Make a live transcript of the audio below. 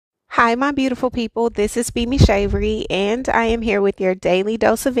Hi, my beautiful people. This is Bimi Shavery, and I am here with your daily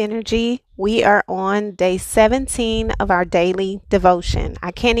dose of energy. We are on day 17 of our daily devotion.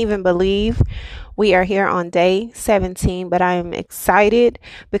 I can't even believe we are here on day 17, but I am excited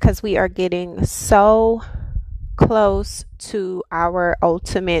because we are getting so close to our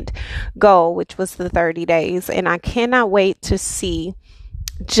ultimate goal, which was the 30 days. And I cannot wait to see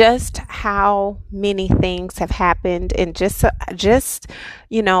just how many things have happened and just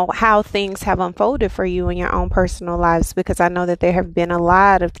how things have unfolded for you in your own personal lives, because I know that there have been a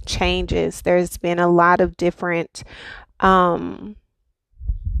lot of changes. There's been a lot of different um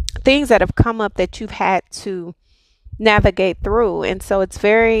things that have come up that you've had to navigate through, and so it's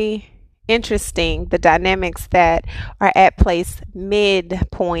very interesting the dynamics that are at place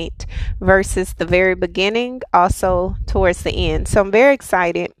midpoint versus the very beginning, also towards the end. So I'm very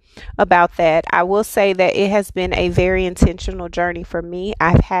excited about that. I will say that it has been a very intentional journey for me.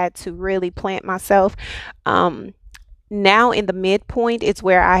 I've had to really plant myself. Now in the midpoint, it's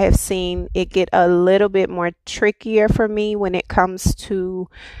where I have seen it get a little bit more trickier for me when it comes to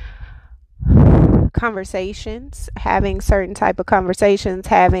conversations, having certain type of conversations,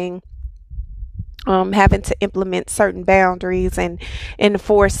 having to implement certain boundaries and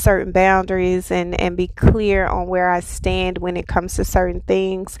enforce certain boundaries and be clear on where I stand when it comes to certain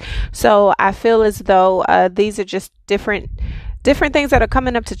things. So I feel as though these are just different things that are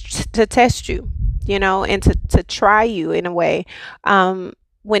coming up to test you, and to try you in a way,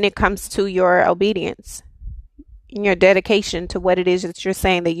 when it comes to your obedience and your dedication to what it is that you're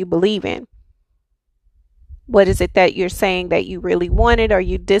saying that you believe in. What is it that you're saying that you really wanted? Are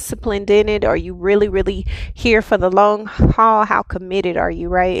you disciplined in it? Are you really, really here for the long haul? How committed are you,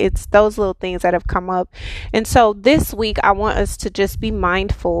 right? It's those little things that have come up. And so this week, I want us to just be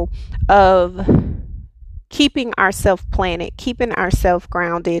mindful of keeping ourselves planted, keeping ourselves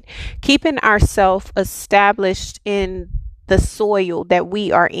grounded, keeping ourselves established in the soil that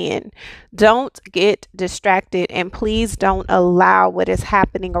we are in. Don't get distracted, and please don't allow what is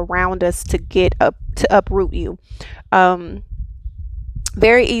happening around us to uproot you.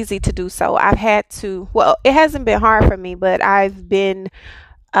 Very easy to do so. It hasn't been hard for me, but I've been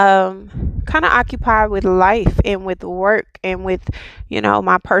kind of occupied with life and with work and with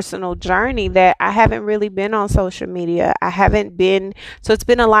my personal journey, that I haven't really been on social media. So it's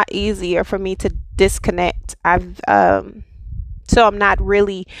been a lot easier for me to disconnect. So I'm not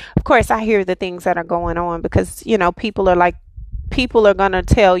really, of course, I hear the things that are going on, because, people are going to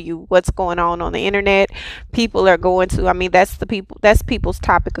tell you what's going on the internet. People are going to, that's people's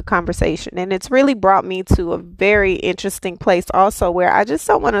topic of conversation. And it's really brought me to a very interesting place also, where I just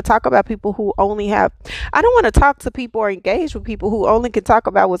don't want to talk about people who I don't want to talk to people or engage with people who only can talk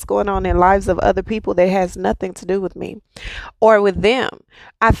about what's going on in lives of other people that has nothing to do with me or with them.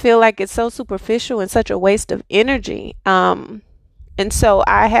 I feel like it's so superficial and such a waste of energy. And so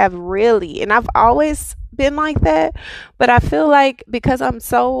I've always been like that, but I feel like because I'm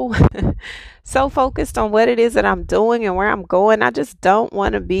so so focused on what it is that I'm doing and where I'm going, I just don't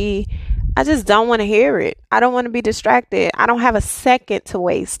want to hear it. I don't want to be distracted. I don't have a second to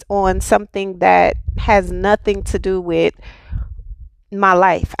waste on something that has nothing to do with my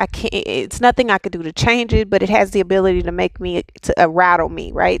life. It's nothing I could do to change it, but it has the ability to make me, to rattle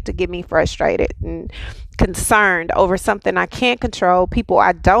me, right? To get me frustrated and concerned over something I can't control, people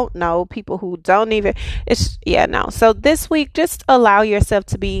I don't know, people who don't even, So this week, just allow yourself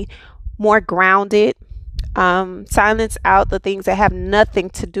to be more grounded. Silence out the things that have nothing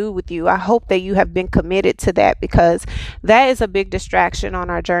to do with you. I hope that you have been committed to that, because that is a big distraction on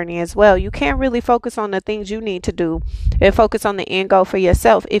our journey as well. You can't really focus on the things you need to do and focus on the end goal for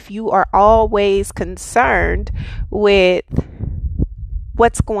yourself if you are always concerned with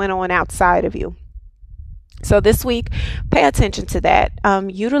what's going on outside of you. So this week, pay attention to that.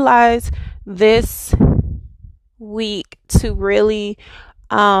 Utilize this week to really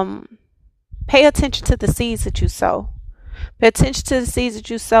pay attention to the seeds that you sow. Pay attention to the seeds that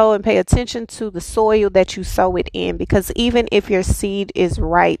you sow, and pay attention to the soil that you sow it in. Because even if your seed is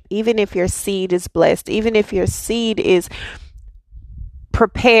right, even if your seed is blessed, even if your seed is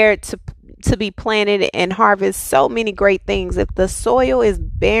prepared to be planted and harvest so many great things, if the soil is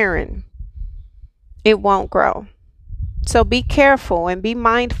barren, it won't grow. So be careful and be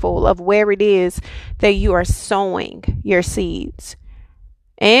mindful of where it is that you are sowing your seeds.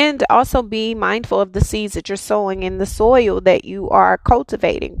 And also be mindful of the seeds that you're sowing in the soil that you are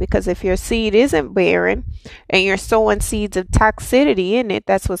cultivating. Because if your seed isn't barren and you're sowing seeds of toxicity in it,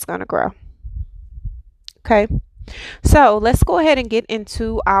 that's what's going to grow. Okay. So let's go ahead and get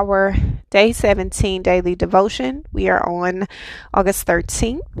into our day 17 daily devotion. We are on August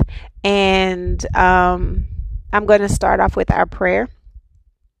 13th, and I'm going to start off with our prayer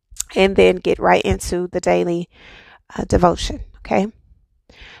and then get right into the daily devotion. Okay.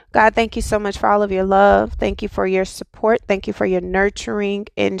 God, thank you so much for all of your love. Thank you for your support. Thank you for your nurturing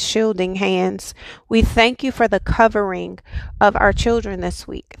and shielding hands. We thank you for the covering of our children this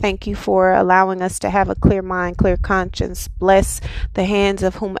week. Thank you for allowing us to have a clear mind, clear conscience. Bless the hands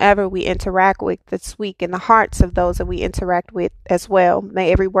of whomever we interact with this week and the hearts of those that we interact with as well.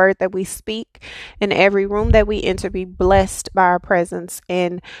 May every word that we speak and every room that we enter be blessed by our presence,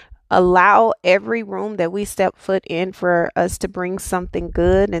 and allow every room that we step foot in for us to bring something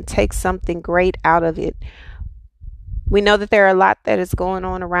good and take something great out of it. We know that there are a lot that is going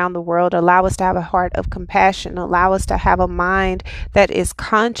on around the world. Allow us to have a heart of compassion. Allow us to have a mind that is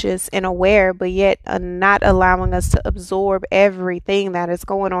conscious and aware, but yet not allowing us to absorb everything that is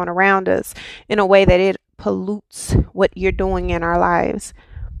going on around us in a way that it pollutes what you're doing in our lives.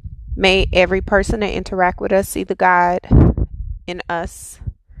 May every person that interact with us see the God in us.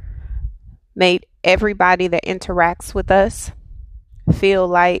 May everybody that interacts with us feel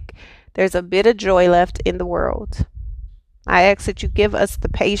like there's a bit of joy left in the world. I ask that you give us the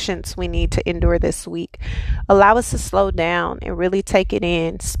patience we need to endure this week. Allow us to slow down and really take it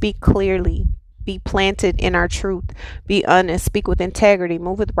in. Speak clearly. Be planted in our truth. Be honest. Speak with integrity.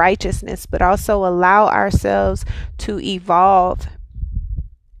 Move with righteousness, but also allow ourselves to evolve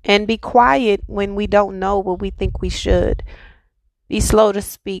and be quiet when we don't know what we think we should. Be slow to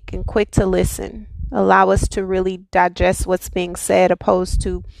speak and quick to listen. Allow us to really digest what's being said, opposed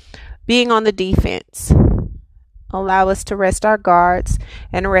to being on the defense. Allow us to rest our guards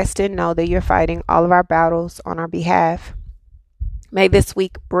and rest and know that you're fighting all of our battles on our behalf. May this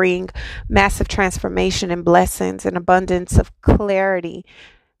week bring massive transformation and blessings and abundance of clarity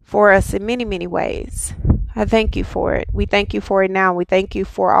for us in many, many ways. I thank you for it. We thank you for it now. We thank you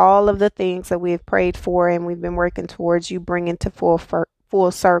for all of the things that we have prayed for and we've been working towards you bringing to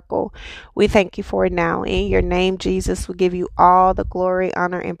full circle. We thank you for it now. In your name, Jesus, we give you all the glory,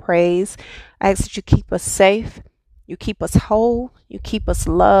 honor, and praise. I ask that you keep us safe. You keep us whole. You keep us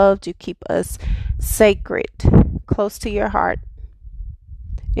loved. You keep us sacred, close to your heart.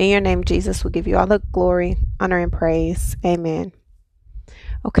 In your name, Jesus, we give you all the glory, honor, and praise. Amen.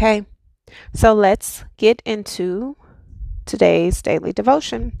 Okay. So let's get into today's daily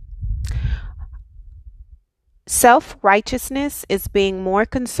devotion. Self-righteousness is being more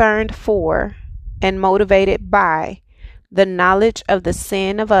concerned for and motivated by the knowledge of the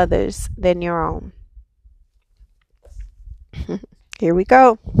sin of others than your own. Here we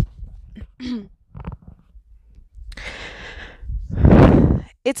go.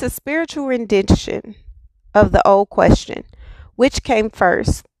 It's a spiritual rendition of the old question, which came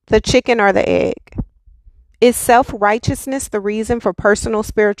first, the chicken or the egg? Is self-righteousness the reason for personal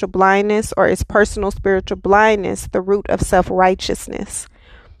spiritual blindness, or is personal spiritual blindness the root of self-righteousness?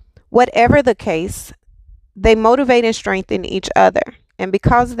 Whatever the case, they motivate and strengthen each other, and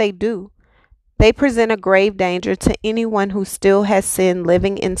because they do, they present a grave danger to anyone who still has sin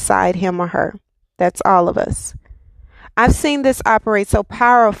living inside him or her. That's all of us. I've seen this operate so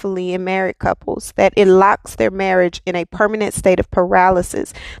powerfully in married couples that it locks their marriage in a permanent state of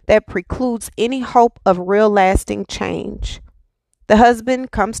paralysis that precludes any hope of real lasting change. The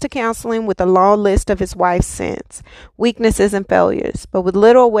husband comes to counseling with a long list of his wife's sins, weaknesses, and failures, but with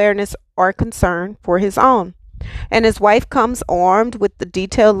little awareness or concern for his own. And his wife comes armed with the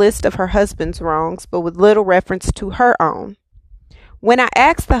detailed list of her husband's wrongs, but with little reference to her own. When I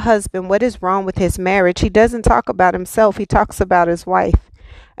ask the husband what is wrong with his marriage, he doesn't talk about himself, he talks about his wife.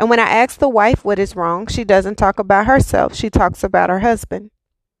 And when I ask the wife what is wrong, she doesn't talk about herself, she talks about her husband.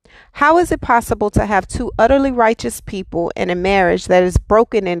 How is it possible to have two utterly righteous people in a marriage that is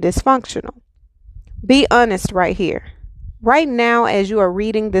broken and dysfunctional? Be honest right here. Right now, as you are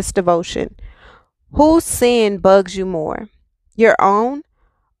reading this devotion, whose sin bugs you more? Your own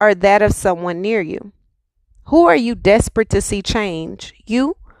or that of someone near you? Who are you desperate to see change,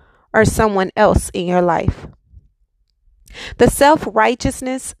 you or someone else in your life? The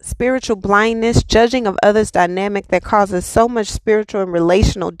self-righteousness, spiritual blindness, judging of others dynamic that causes so much spiritual and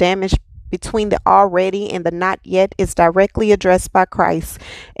relational damage between the already and the not yet is directly addressed by Christ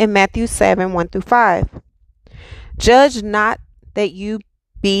in Matthew 7:1-5. Judge not that you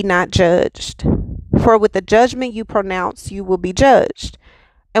be not judged. For with the judgment you pronounce, you will be judged.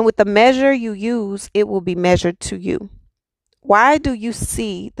 And with the measure you use, it will be measured to you. Why do you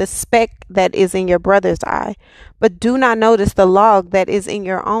see the speck that is in your brother's eye, but do not notice the log that is in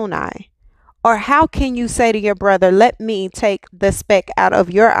your own eye? Or how can you say to your brother, let me take the speck out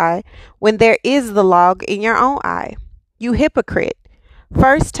of your eye, when there is the log in your own eye? You hypocrite.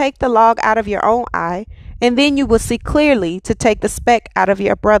 First take the log out of your own eye, and then you will see clearly to take the speck out of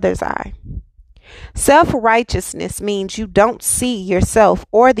your brother's eye. Self-righteousness means you don't see yourself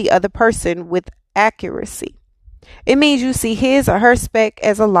or the other person with accuracy. It means you see his or her speck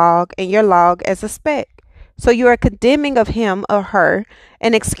as a log and your log as a speck. So you are condemning of him or her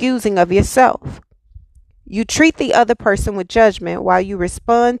and excusing of yourself. You treat the other person with judgment while you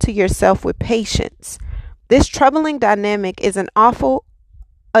respond to yourself with patience. This troubling dynamic is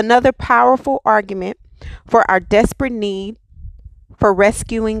another powerful argument for our desperate need for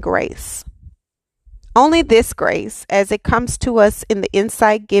rescuing grace. Only this grace, as it comes to us in the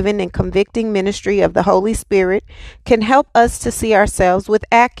insight given and convicting ministry of the Holy Spirit, can help us to see ourselves with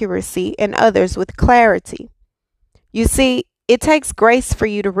accuracy and others with clarity. You see, it takes grace for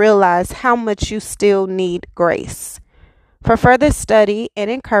you to realize how much you still need grace. For further study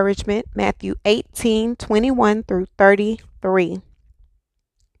and encouragement, Matthew 18:21 through 33.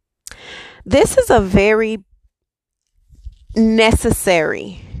 This is a very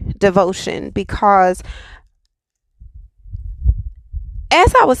necessary devotion because,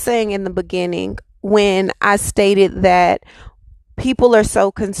 as I was saying in the beginning, when I stated that people are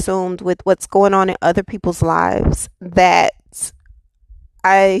so consumed with what's going on in other people's lives that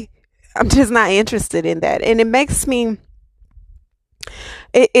I'm just not interested in that. And it makes me,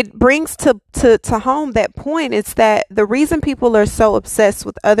 it brings to home that point. It's that the reason people are so obsessed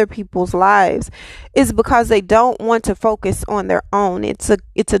with other people's lives is because they don't want to focus on their own. It's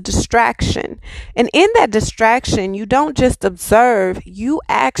a distraction. And in that distraction, you don't just observe, you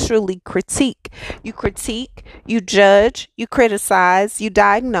actually critique. You critique, you judge, you criticize, you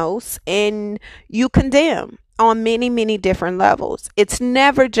diagnose, and you condemn on many, many different levels. It's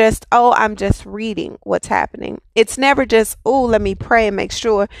never just, oh, I'm just reading what's happening. It's never just, oh, let me pray and make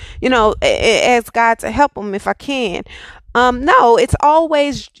sure, ask God to help them if I can. No, it's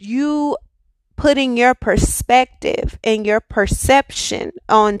always you putting your perspective and your perception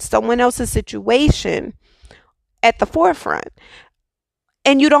on someone else's situation at the forefront.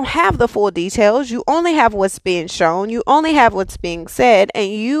 And you don't have the full details. You only have what's being shown. You only have what's being said.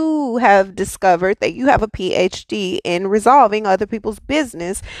 And you have discovered that you have a PhD in resolving other people's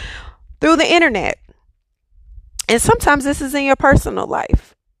business through the internet. And sometimes this is in your personal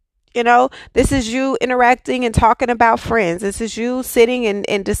life. This is you interacting and talking about friends. This is you sitting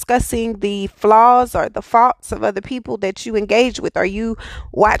and discussing the flaws or the faults of other people that you engage with or you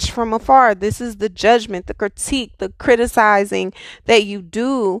watch from afar. This is the judgment, the critique, the criticizing that you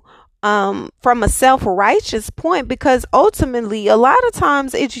do from a self-righteous point, because ultimately a lot of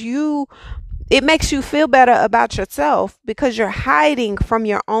times it makes you feel better about yourself because you're hiding from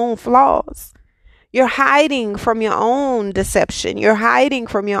your own flaws. You're hiding from your own deception. You're hiding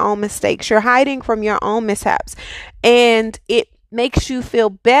from your own mistakes. You're hiding from your own mishaps. And it makes you feel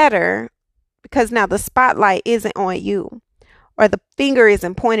better because now the spotlight isn't on you, or the finger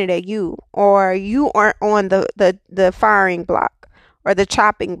isn't pointed at you, or you aren't on the firing block or the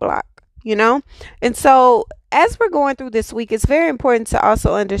chopping block, And so as we're going through this week, it's very important to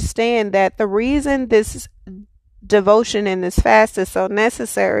also understand that the reason this devotion and this fast is so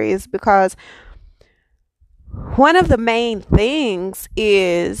necessary is because one of the main things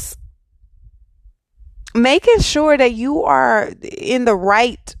is making sure that you are in the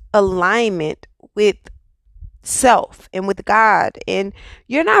right alignment with self and with God. And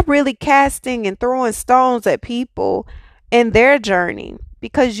you're not really casting and throwing stones at people in their journey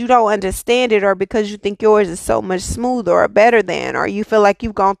because you don't understand it, or because you think yours is so much smoother or better than, or you feel like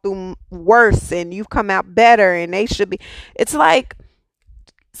you've gone through worse and you've come out better and they should be. It's like,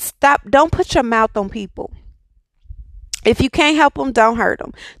 stop. Don't put your mouth on people. If you can't help them, don't hurt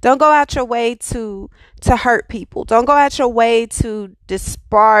them. Don't go out your way to hurt people. Don't go out your way to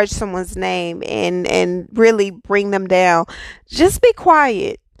disparage someone's name and really bring them down. Just be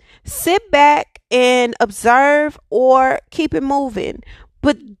quiet. Sit back and observe or keep it moving.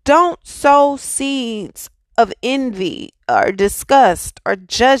 But don't sow seeds of envy or disgust or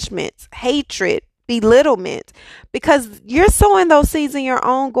judgment, hatred, belittlement, because you're sowing those seeds in your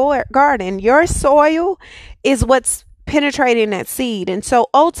own garden. Your soil is what's penetrating that seed. And so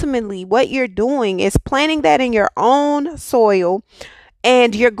ultimately what you're doing is planting that in your own soil,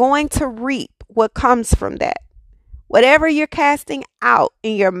 and you're going to reap what comes from that. Whatever you're casting out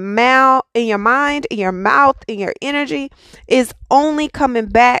in your mouth, in your mind, in your mouth, in your energy, is only coming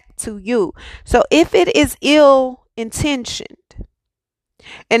back to you. So if it is ill intentioned,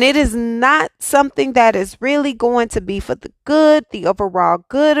 And it is not something that is really going to be for the good, the overall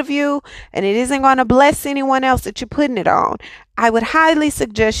good of you. And it isn't going to bless anyone else that you're putting it on. I would highly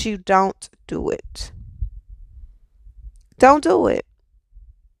suggest you don't do it. Don't do it.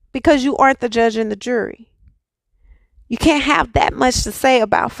 Because you aren't the judge and the jury. You can't have that much to say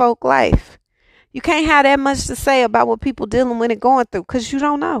about folk life. You can't have that much to say about what people dealing with and going through because you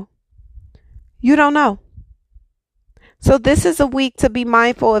don't know. You don't know. So this is a week to be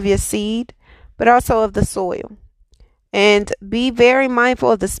mindful of your seed, but also of the soil. And be very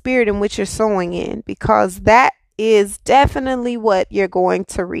mindful of the spirit in which you're sowing in, because that is definitely what you're going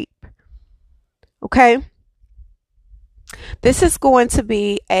to reap. Okay? This is going to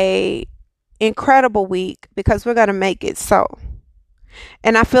be a incredible week because we're going to make it so.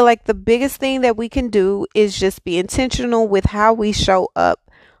 And I feel like the biggest thing that we can do is just be intentional with how we show up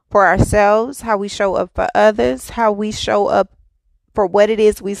for ourselves, how we show up for others, how we show up for what it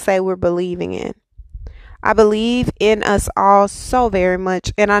is we say we're believing in. I believe in us all so very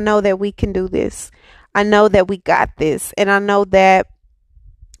much, and I know that we can do this. I know that we got this, and I know that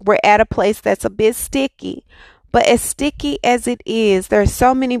we're at a place that's a bit sticky. But as sticky as it is, there are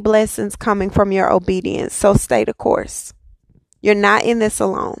so many blessings coming from your obedience. So stay the course. You're not in this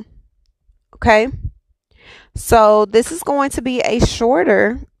alone. Okay? So this is going to be a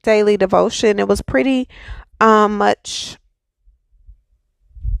shorter daily devotion. It was pretty much,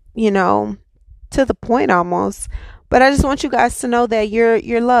 to the point almost. But I just want you guys to know that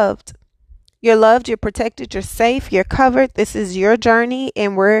you're loved. You're loved, you're protected, you're safe, you're covered. This is your journey,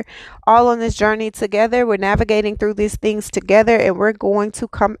 and we're all on this journey together. We're navigating through these things together, and we're going to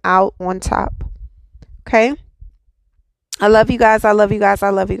come out on top. Okay? I love you guys. I love you guys. I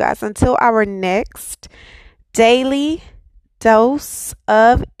love you guys. Until our next daily dose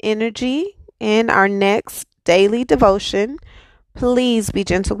of energy in our next daily devotion, please be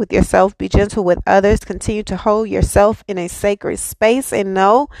gentle with yourself. Be gentle with others. Continue to hold yourself in a sacred space and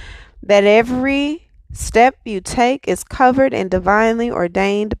know that every step you take is covered and divinely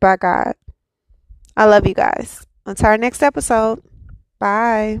ordained by God. I love you guys. Until our next episode.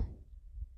 Bye.